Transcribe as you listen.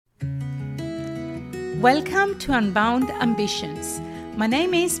Welcome to Unbound Ambitions. My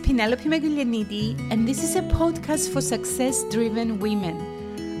name is Penelope Megulianidi, and this is a podcast for success-driven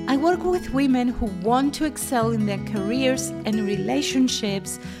women. I work with women who want to excel in their careers and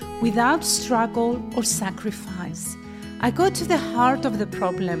relationships without struggle or sacrifice. I go to the heart of the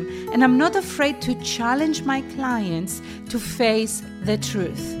problem, and I'm not afraid to challenge my clients to face the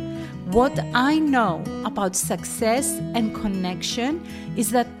truth. What I know about success and connection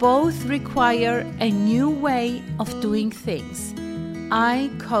is that both require a new way of doing things.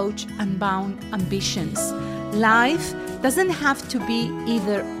 I coach Unbound Ambitions. Life doesn't have to be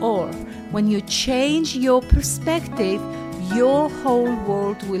either or. When you change your perspective, your whole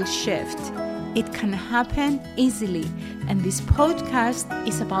world will shift. It can happen easily, and this podcast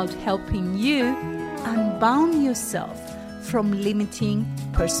is about helping you unbound yourself from limiting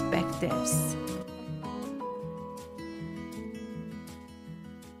perspectives.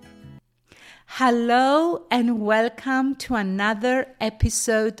 Hello and welcome to another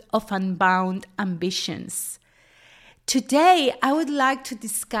episode of Unbound Ambitions. Today, I would like to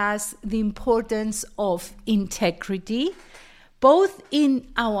discuss the importance of integrity, both in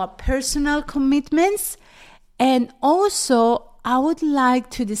our personal commitments, and also I would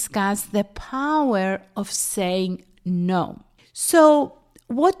like to discuss the power of saying no. So,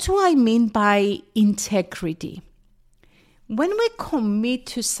 what do I mean by integrity? When we commit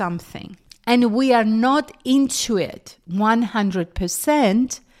to something and we are not into it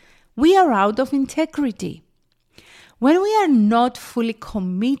 100%, we are out of integrity. When we are not fully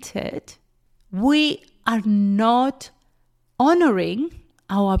committed, we are not honoring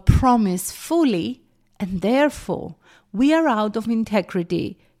our promise fully, and therefore we are out of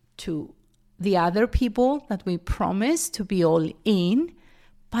integrity to the other people that we promise to be all in,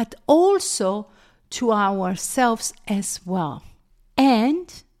 but also to ourselves as well.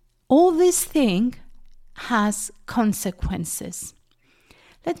 And all this thing has consequences.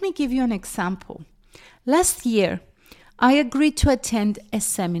 Let me give you an example. Last year, I agreed to attend a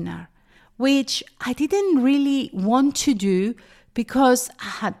seminar, which I didn't really want to do because I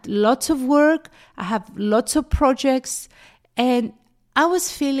had lots of work, I have lots of projects, and I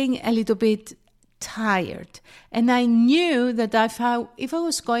was feeling a little bit tired. And I knew that if I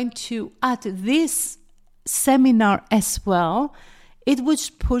was going to add this seminar as well, it was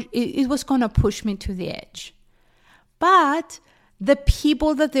going to push me to the edge. But the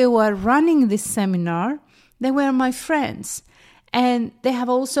people that they were running this seminar, they were my friends, and they have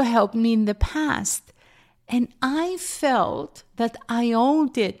also helped me in the past. And I felt that I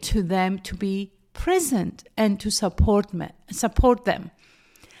owed it to them to be present and to support them.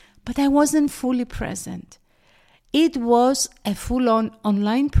 But I wasn't fully present. It was a full-on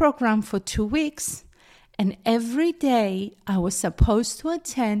online program for 2 weeks, and every day I was supposed to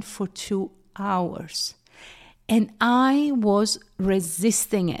attend for 2 hours. And I was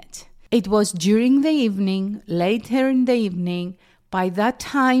resisting it. It was during the evening, later in the evening. By that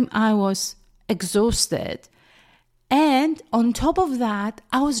time, I was exhausted. And on top of that,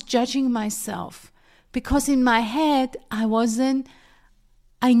 I was judging myself because in my head, I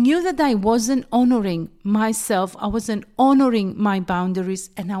knew that I wasn't honoring myself. I wasn't honoring my boundaries,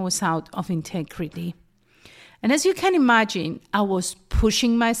 and I was out of integrity. And as you can imagine, I was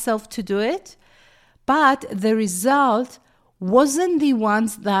pushing myself to do it, but the result wasn't the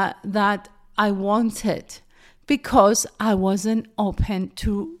ones that I wanted because I wasn't open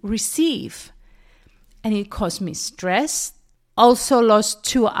to receive. And it caused me stress. Also lost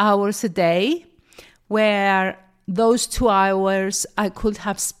 2 hours a day, where those 2 hours I could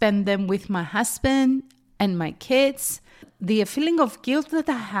have spent them with my husband and my kids. The feeling of guilt that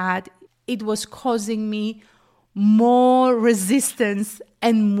I had, it was causing me more resistance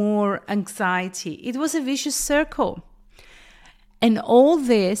and more anxiety. It was a vicious circle. And all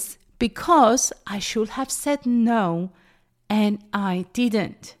this because I should have said no, and I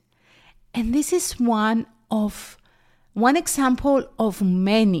didn't. And this is one example of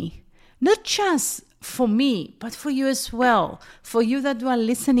many, not just for me, but for you as well, for you that are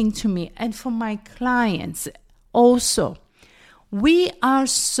listening to me, and for my clients also. We are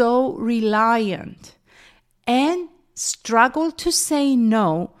so reliant and struggle to say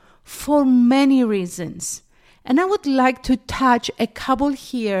no for many reasons. And I would like to touch a couple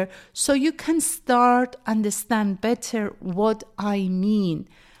here so you can start understand better what I mean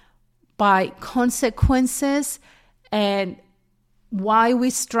by consequences and why we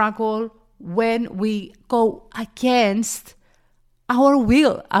struggle when we go against our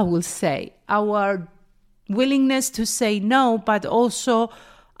will, I will say, our willingness to say no, but also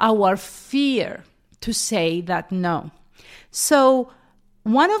our fear to say that no. So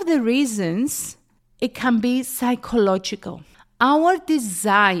one of the reasons it can be psychological. Our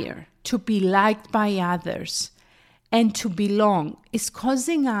desire to be liked by others and to belong is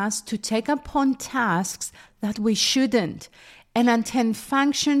causing us to take upon tasks that we shouldn't and attend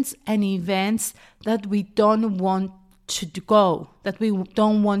functions and events that we don't want to go, that we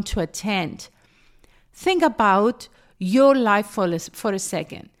don't want to attend. Think about your life for a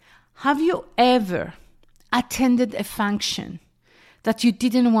second. Have you ever attended a function that you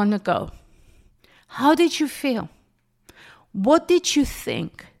didn't want to go? How did you feel? What did you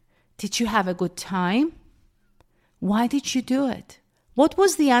think? Did you have a good time? Why did you do it? What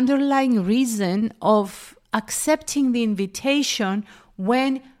was the underlying reason of accepting the invitation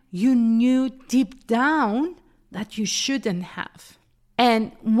when you knew deep down that you shouldn't have?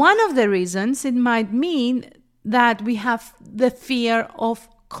 And one of the reasons, it might mean that we have the fear of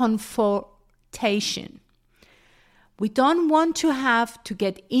confrontation. We don't want to have to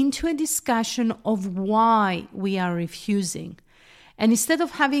get into a discussion of why we are refusing. And instead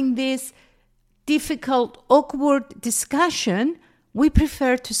of having this difficult, awkward discussion, we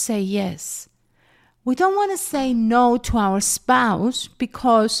prefer to say yes. We don't want to say no to our spouse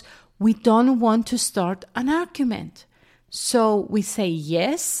because we don't want to start an argument. So we say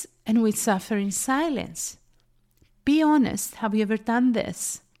yes and we suffer in silence. Be honest, have you ever done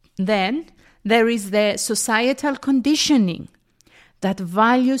this? Then there is the societal conditioning that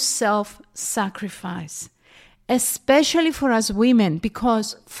values self-sacrifice, especially for us women,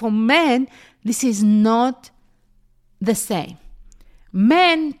 because for men, this is not the same.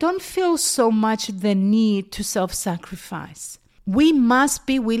 Men don't feel so much the need to self-sacrifice. We must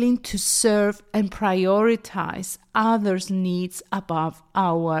be willing to serve and prioritize others' needs above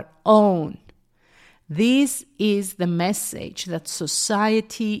our own. This is the message that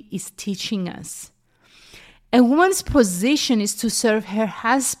society is teaching us. A woman's position is to serve her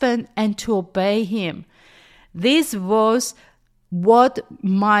husband and to obey him. This was what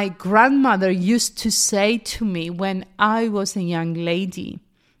my grandmother used to say to me when I was a young lady.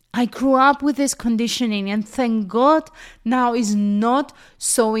 I grew up with this conditioning, and thank God now is not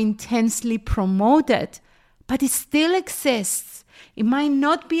so intensely promoted, but it still exists. It might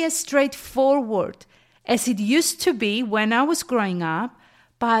not be as straightforward as it used to be when I was growing up,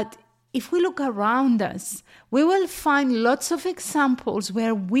 but if we look around us, we will find lots of examples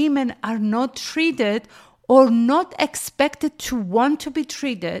where women are not treated or not expected to want to be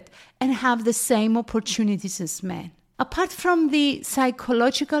treated and have the same opportunities as men. Apart from the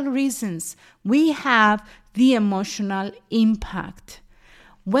psychological reasons, we have the emotional impact.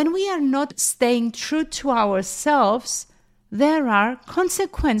 When we are not staying true to ourselves, there are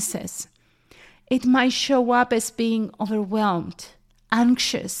consequences. It might show up as being overwhelmed,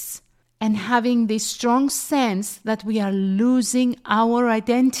 anxious, and having this strong sense that we are losing our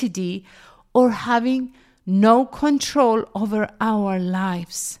identity or having no control over our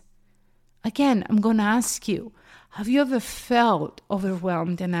lives. Again, I'm going to ask you, have you ever felt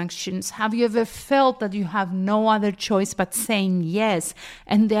overwhelmed and anxious? Have you ever felt that you have no other choice but saying yes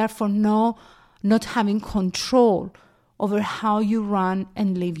and therefore not having control over how you run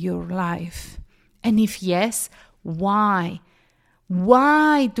and live your life? And if yes, why?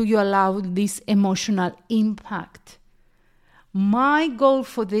 Why do you allow this emotional impact? My goal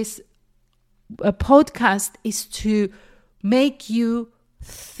for this podcast is to make you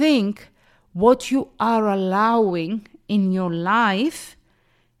think what you are allowing in your life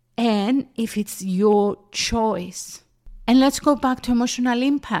and if it's your choice. And let's go back to emotional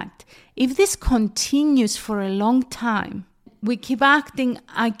impact. If this continues for a long time, we keep acting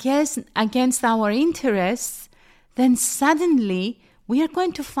against our interests, then suddenly we are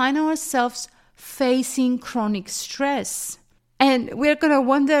going to find ourselves facing chronic stress. And we're going to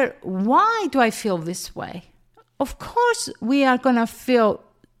wonder, why do I feel this way? Of course, we are going to feel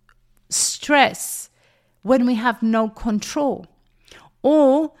stress when we have no control,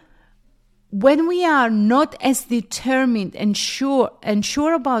 or when we are not as determined and sure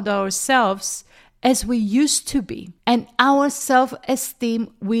about ourselves as we used to be, and our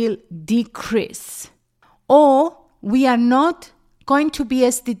self-esteem will decrease, or we are not going to be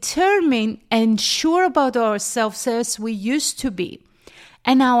as determined and sure about ourselves as we used to be,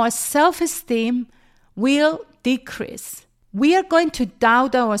 and our self-esteem will decrease. We are going to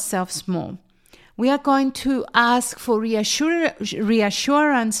doubt ourselves more. We are going to ask for reassurance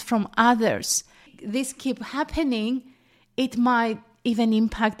from others. This keeps happening. It might even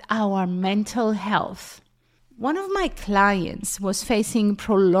impact our mental health. One of my clients was facing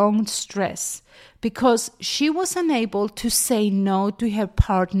prolonged stress because she was unable to say no to her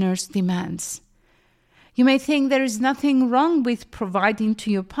partner's demands. You may think there is nothing wrong with providing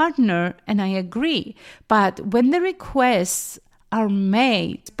to your partner, and I agree. But when the requests are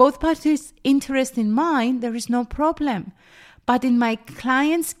made, both parties' interest in mind, there is no problem. But in my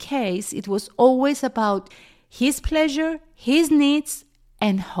client's case, it was always about his pleasure, his needs,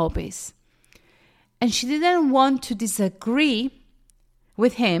 and hobbies. And she didn't want to disagree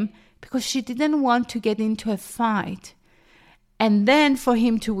with him because she didn't want to get into a fight. And then for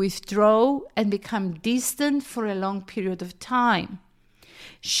him to withdraw and become distant for a long period of time.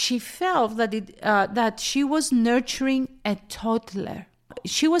 She felt that she was nurturing a toddler.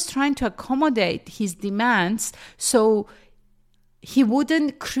 She was trying to accommodate his demands so he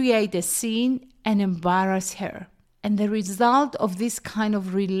wouldn't create a scene and embarrass her. And the result of this kind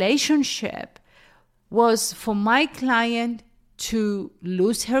of relationship was for my client to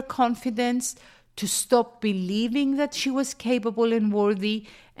lose her confidence, to stop believing that she was capable and worthy,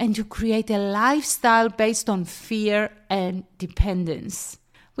 and to create a lifestyle based on fear and dependence.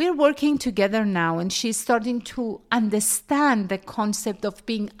 We're working together now, and she's starting to understand the concept of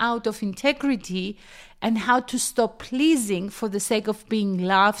being out of integrity and how to stop pleasing for the sake of being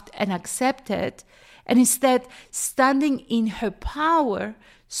loved and accepted, and instead standing in her power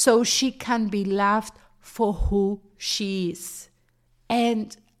so she can be loved for who she is.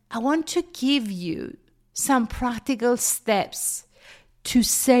 And I want to give you some practical steps to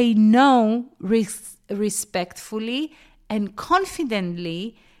say no respectfully and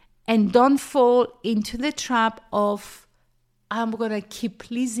confidently, and don't fall into the trap of, I'm going to keep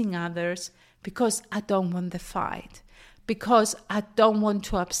pleasing others because I don't want the fight, because I don't want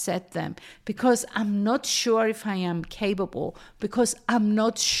to upset them, because I'm not sure if I am capable, because I'm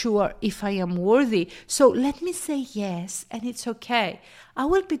not sure if I am worthy. So let me say yes, and it's okay. I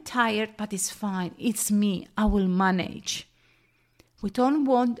will be tired, but it's fine. It's me. I will manage. We don't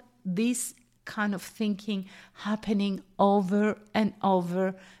want this kind of thinking happening over and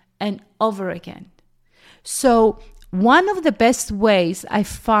over and over again. So one of the best ways I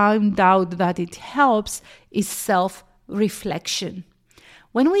found out that it helps is self-reflection.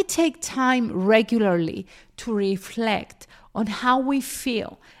 When we take time regularly to reflect on how we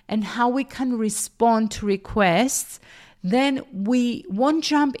feel and how we can respond to requests, then we won't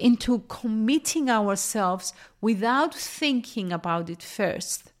jump into committing ourselves without thinking about it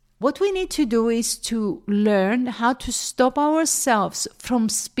first. What we need to do is to learn how to stop ourselves from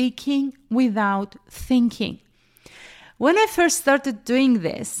speaking without thinking. When I first started doing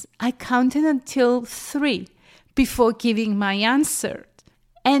this, I counted until 3 before giving my answer.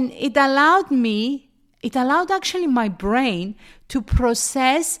 And it allowed actually my brain to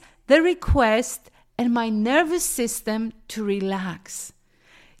process the request and my nervous system to relax.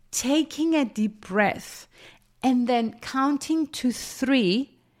 Taking a deep breath and then counting to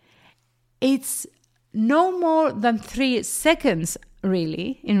 3, it's no more than 3 seconds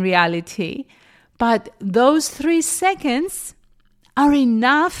really, in reality, but those 3 seconds are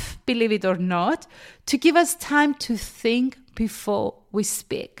enough, believe it or not, to give us time to think before we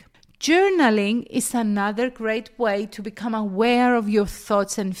speak. Journaling is another great way to become aware of your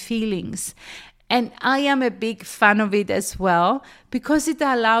thoughts and feelings. And I am a big fan of it as well because it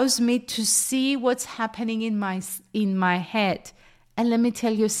allows me to see what's happening in my head. And let me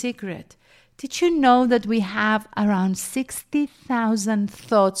tell you a secret. Did you know that we have around 60,000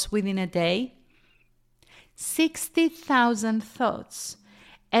 thoughts within a day? 60,000 thoughts.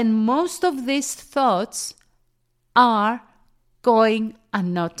 And most of these thoughts are going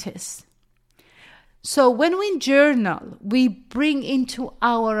unnoticed. So when we journal, we bring into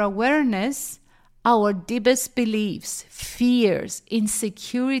our awareness our deepest beliefs, fears,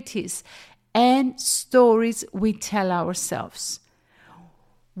 insecurities, and stories we tell ourselves.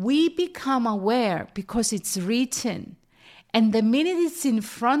 We become aware because it's written. And the minute it's in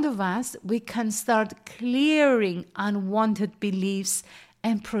front of us, we can start clearing unwanted beliefs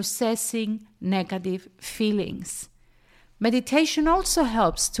and processing negative feelings. Meditation also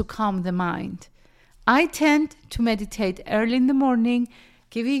helps to calm the mind. I tend to meditate early in the morning,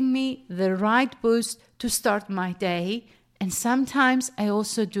 giving me the right boost to start my day. And sometimes I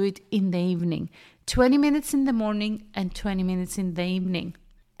also do it in the evening, 20 minutes in the morning and 20 minutes in the evening.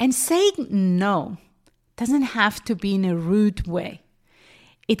 And saying no doesn't have to be in a rude way.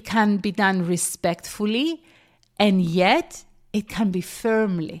 It can be done respectfully, and yet it can be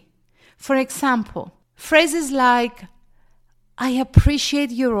firmly. For example, phrases like, I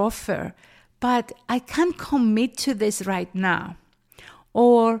appreciate your offer, but I can't commit to this right now.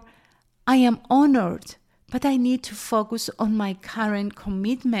 Or, I am honored, but I need to focus on my current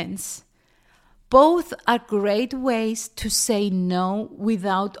commitments. Both are great ways to say no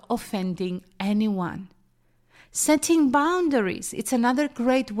without offending anyone. Setting boundaries, it's another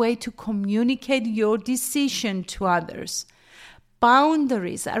great way to communicate your decision to others.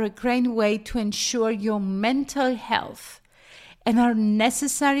 Boundaries are a great way to ensure your mental health and are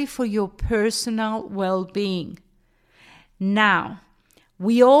necessary for your personal well-being. Now,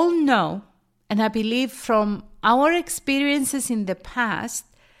 we all know, and I believe from our experiences in the past,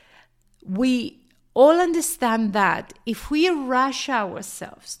 we all understand that if we rush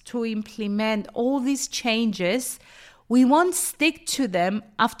ourselves to implement all these changes, we won't stick to them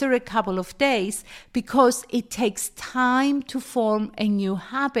after a couple of days because it takes time to form a new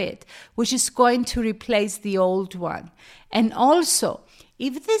habit, which is going to replace the old one. And also,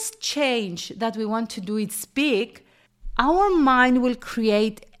 if this change that we want to do is big, our mind will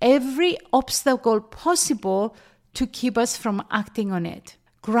create every obstacle possible to keep us from acting on it.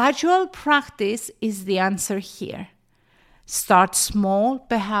 Gradual practice is the answer here. Start small,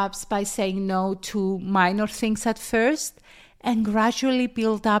 perhaps by saying no to minor things at first, and gradually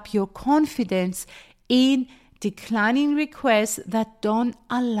build up your confidence in declining requests that don't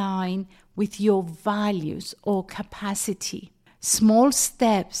align with your values or capacity. Small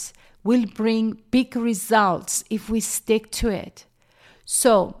steps will bring big results if we stick to it.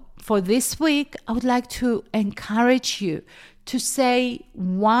 So, for this week, I would like to encourage you to say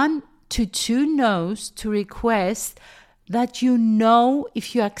 1 to 2 no's to requests that you know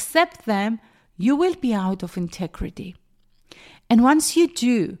if you accept them, you will be out of integrity. And once you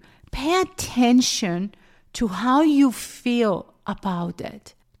do, pay attention to how you feel about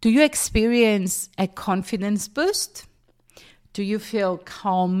it. Do you experience a confidence boost? Do you feel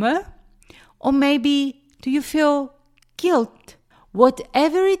calmer? Or maybe do you feel guilt?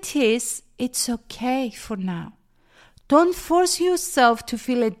 Whatever it is, it's okay for now. Don't force yourself to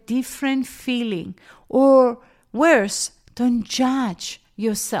feel a different feeling, or worse, don't judge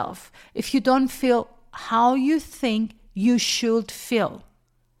yourself if you don't feel how you think you should feel.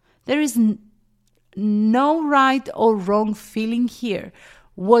 There is no right or wrong feeling here.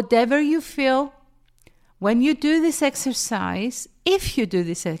 Whatever you feel, when you do this exercise, if you do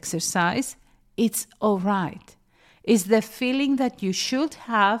this exercise, it's all right. It's the feeling that you should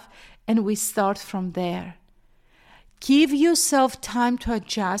have, and we start from there. Give yourself time to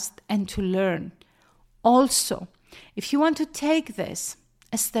adjust and to learn. Also, if you want to take this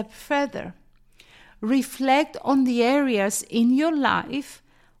a step further, reflect on the areas in your life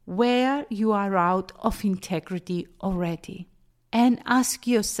where you are out of integrity already. And ask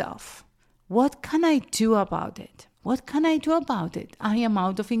yourself, what can I do about it? What can I do about it? I am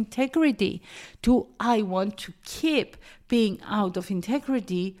out of integrity. Do I want to keep being out of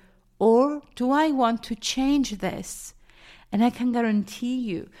integrity, or do I want to change this? And I can guarantee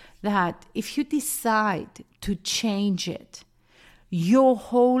you that if you decide to change it, your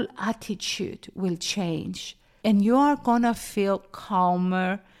whole attitude will change. And you are going to feel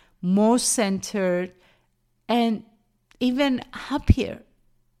calmer, more centered, and even happier,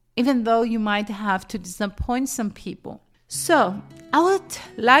 even though you might have to disappoint some people. So, I would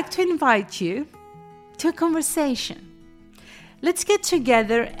like to invite you to a conversation. Let's get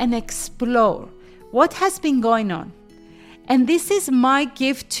together and explore what has been going on. And this is my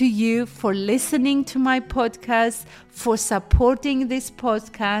gift to you for listening to my podcast, for supporting this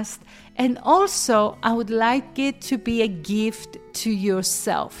podcast, and also I would like it to be a gift to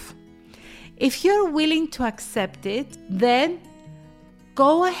yourself. If you're willing to accept it, then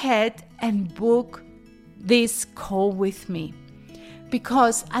go ahead and book this call with me.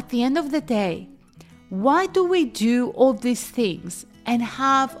 Because at the end of the day, why do we do all these things and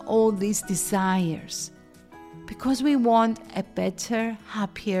have all these desires? Because we want a better,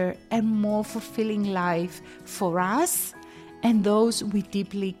 happier, and more fulfilling life for us and those we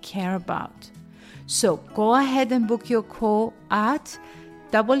deeply care about. So go ahead and book your call at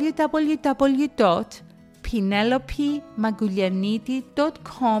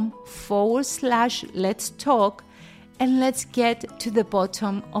www.penelopemagulianidi.com/let's talk, and let's get to the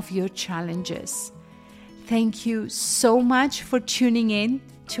bottom of your challenges. Thank you so much for tuning in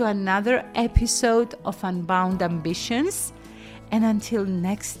to another episode of Unbound Ambitions, and until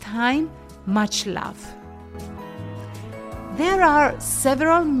next time, much love. There are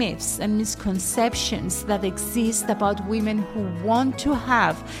several myths and misconceptions that exist about women who want to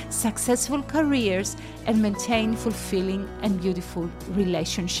have successful careers and maintain fulfilling and beautiful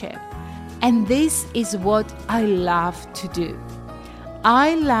relationships. And this is what I love to do.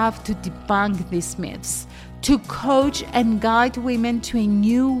 I love to debunk these myths, to coach and guide women to a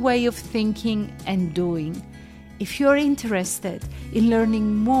new way of thinking and doing. If you're interested in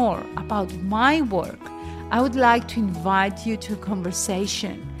learning more about my work, I would like to invite you to a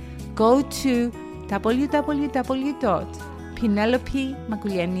conversation. Go to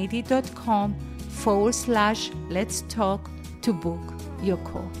www.penelopemagulianidi.com/let's talk to book your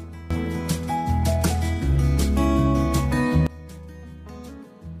call.